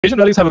Asian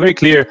values have a very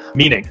clear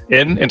meaning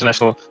in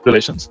international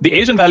relations. The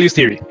Asian values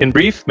theory, in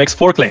brief, makes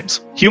 4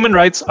 claims. Human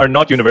rights are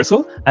not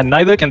universal, and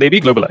neither can they be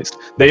globalized.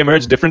 They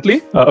emerge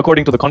differently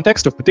according to the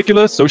context of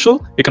particular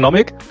social,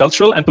 economic,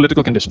 cultural, and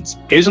political conditions.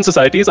 Asian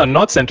societies are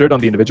not centered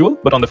on the individual,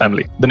 but on the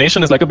family. The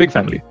nation is like a big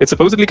family. It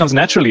supposedly comes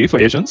naturally for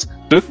Asians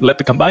to let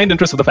the combined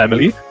interests of the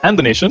family and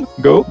the nation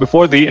go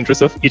before the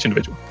interests of each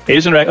individual.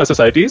 Asian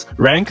societies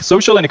rank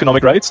social and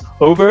economic rights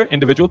over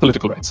individual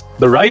political rights.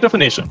 The right of a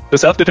nation to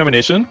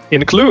self-determination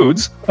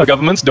includes a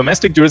government's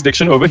domestic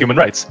jurisdiction over human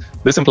rights.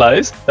 This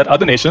implies that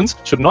other nations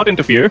should not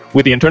interfere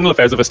with the internal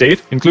affairs of a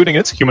state, including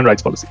its human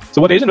rights policy.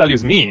 So what Asian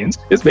values means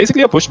is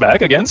basically a pushback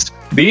against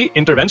the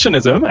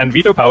interventionism and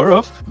veto power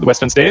of the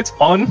Western states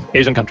on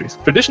Asian countries.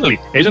 Traditionally,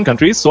 Asian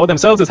countries saw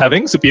themselves as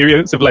having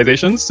superior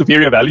civilizations,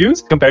 superior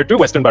values compared to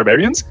Western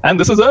barbarians, and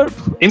this is a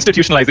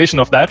institutionalization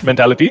of that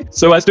mentality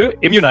so as to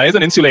immunize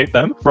and insulate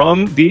them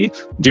from the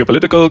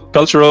geopolitical,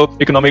 cultural,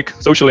 economic,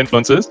 social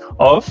influences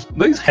of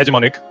these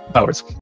hegemonic powers.